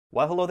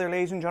Well, hello there,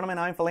 ladies and gentlemen.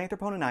 I'm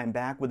Philanthropone, and I'm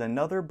back with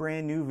another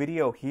brand new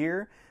video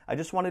here. I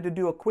just wanted to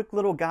do a quick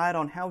little guide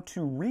on how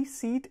to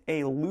reseat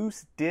a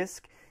loose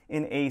disc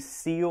in a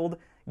sealed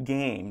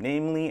game,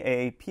 namely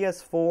a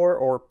PS4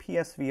 or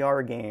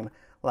PSVR game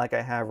like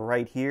I have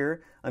right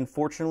here.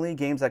 Unfortunately,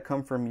 games that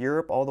come from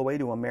Europe all the way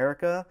to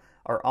America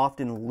are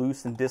often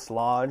loose and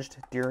dislodged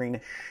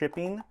during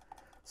shipping.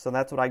 So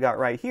that's what I got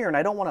right here, and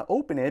I don't want to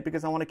open it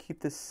because I want to keep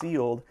this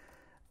sealed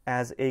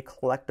as a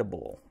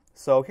collectible.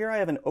 So here I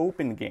have an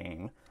open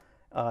game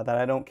that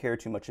I don't care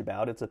too much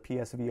about. It's a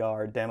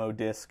PSVR demo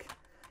disc,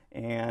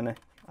 and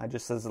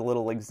just as a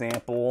little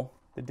example,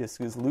 the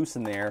disc is loose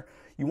in there.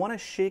 You want to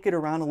shake it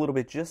around a little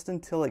bit just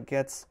until it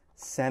gets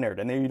centered,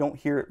 and then you don't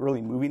hear it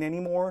really moving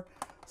anymore,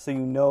 so you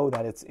know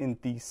that it's in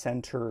the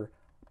center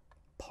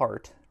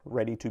part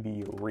ready to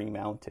be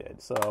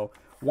remounted. So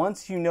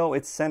once you know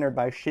it's centered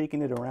by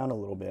shaking it around a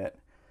little bit,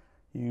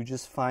 you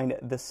just find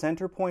the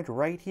center point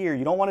right here.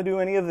 You don't want to do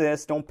any of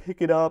this. Don't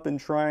pick it up and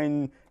try,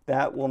 and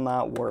that will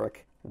not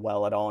work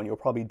well at all, and you'll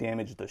probably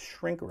damage the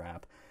shrink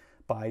wrap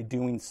by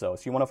doing so.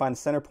 So you want to find the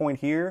center point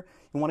here.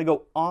 You want to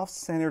go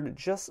off-centered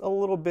just a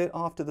little bit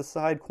off to the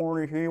side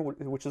corner here,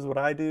 which is what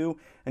I do,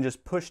 and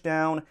just push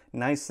down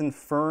nice and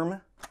firm,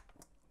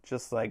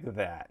 just like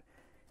that.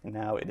 And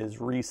now it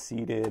is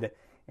reseated,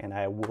 and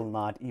I will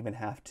not even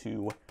have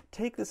to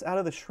take this out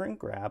of the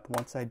shrink wrap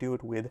once I do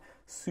it with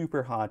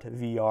Super Hot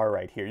VR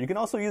right here. You can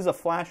also use a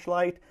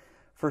flashlight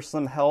for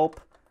some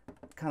help.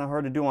 Kind of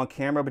hard to do on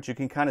camera, but you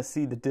can kind of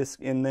see the disc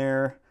in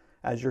there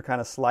as you're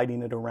kind of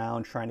sliding it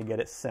around, trying to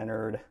get it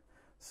centered.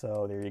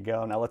 So there you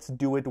go. Now let's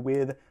do it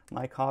with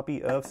my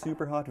copy of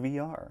Super Hot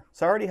VR.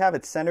 So I already have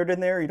it centered in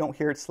there. You don't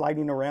hear it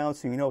sliding around,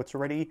 so you know it's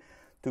ready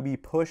to be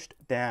pushed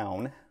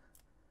down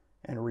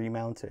and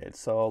remounted.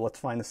 So let's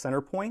find the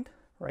center point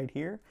right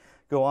here.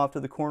 Go off to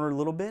the corner a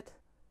little bit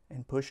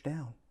and push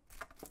down,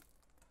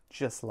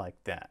 just like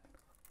that.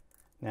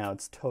 Now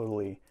it's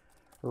totally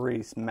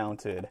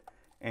mounted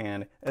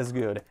and as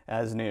good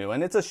as new.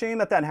 And it's a shame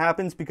that that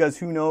happens, because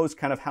who knows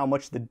kind of how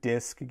much the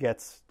disc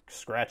gets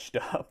scratched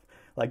up.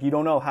 Like, you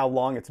don't know how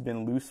long it's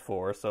been loose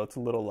for, so it's a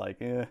little like,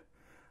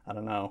 I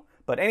don't know.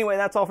 But anyway,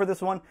 that's all for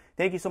this one.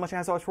 Thank you so much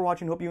as always for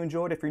watching. Hope you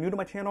enjoyed. If you're new to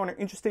my channel and are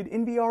interested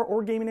in VR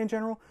or gaming in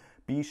general,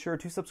 be sure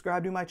to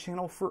subscribe to my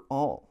channel for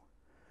all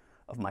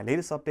of my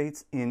latest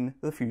updates in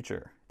the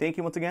future. Thank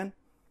you once again.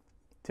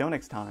 Till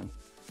next time.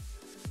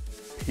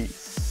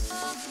 Peace.